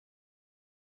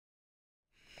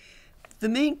The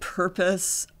main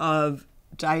purpose of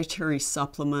dietary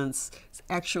supplements is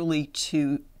actually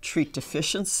to treat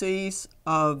deficiencies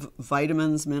of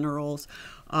vitamins, minerals,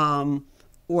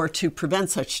 or to prevent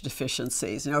such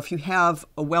deficiencies. Now, if you have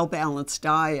a well-balanced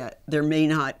diet, there may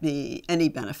not be any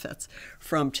benefits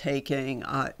from taking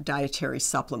dietary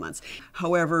supplements.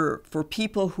 However, for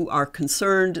people who are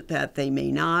concerned that they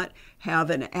may not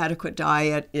have an adequate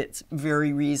diet, it's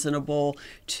very reasonable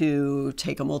to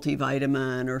take a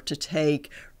multivitamin or to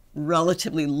take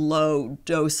relatively low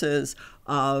doses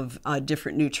of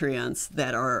different nutrients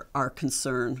that are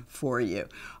concern for you.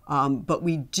 But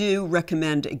we do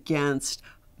recommend against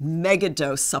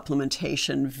megadose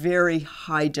supplementation, very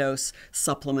high dose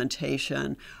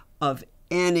supplementation of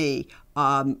any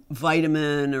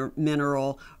vitamin or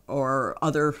mineral or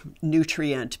other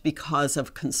nutrient because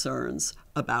of concerns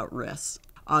about risks.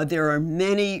 There are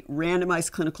many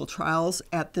randomized clinical trials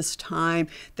at this time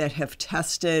that have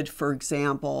tested, for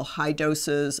example, high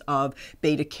doses of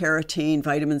beta-carotene,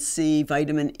 vitamin C,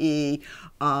 vitamin E,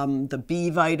 the B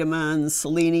vitamins,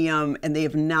 selenium, and they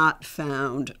have not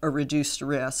found a reduced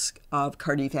risk of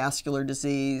cardiovascular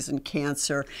disease and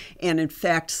cancer. And in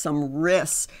fact, some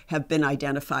risks have been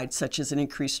identified, such as an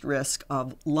increased risk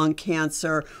of lung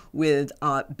cancer with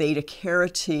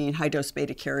beta-carotene, high-dose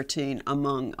beta-carotene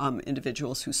among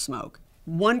individuals who smoke.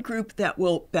 One group that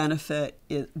will benefit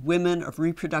is women of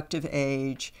reproductive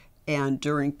age and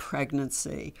during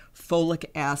pregnancy. Folic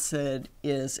acid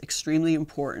is extremely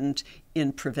important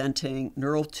in preventing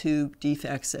neural tube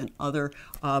defects and other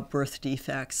birth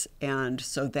defects, and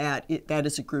so that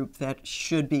is a group that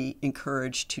should be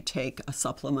encouraged to take a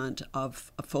supplement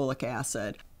of folic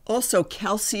acid. Also,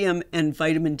 calcium and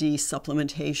vitamin D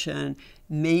supplementation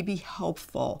may be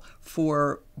helpful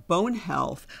for bone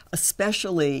health,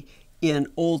 especially in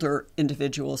older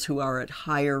individuals who are at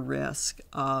higher risk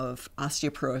of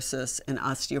osteoporosis and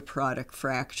osteoporotic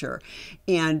fracture.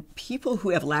 And people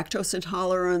who have lactose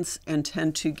intolerance and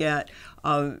tend to get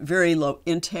a very low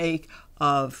intake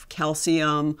of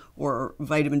calcium or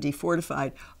vitamin D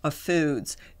fortified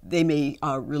foods, they may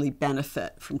really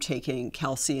benefit from taking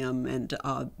calcium and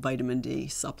vitamin D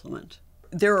supplement.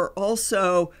 There are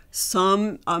also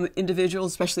some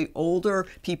individuals, especially older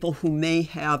people, who may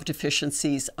have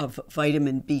deficiencies of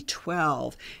vitamin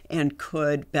B12 and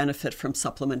could benefit from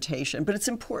supplementation. But it's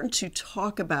important to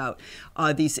talk about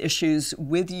these issues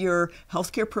with your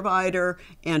healthcare provider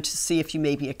and to see if you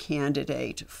may be a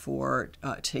candidate for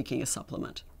taking a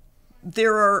supplement.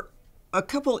 There are a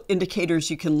couple indicators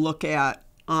you can look at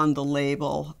on the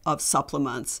label of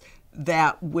supplements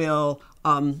that will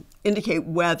indicate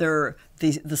whether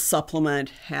the supplement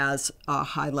has a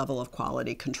high level of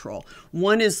quality control.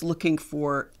 One is looking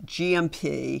for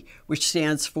GMP, which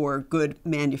stands for Good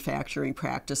Manufacturing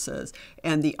Practices,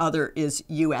 and the other is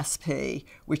USP,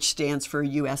 which stands for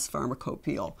U.S.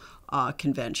 Pharmacopeal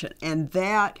Convention. And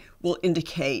that will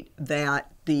indicate that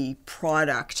the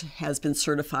product has been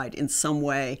certified in some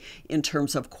way in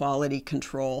terms of quality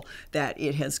control, that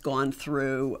it has gone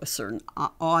through a certain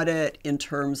audit in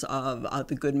terms of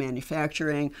the good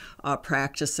manufacturing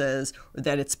practices, or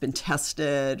that it's been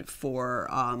tested for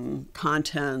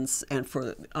contents and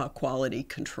for quality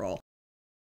control.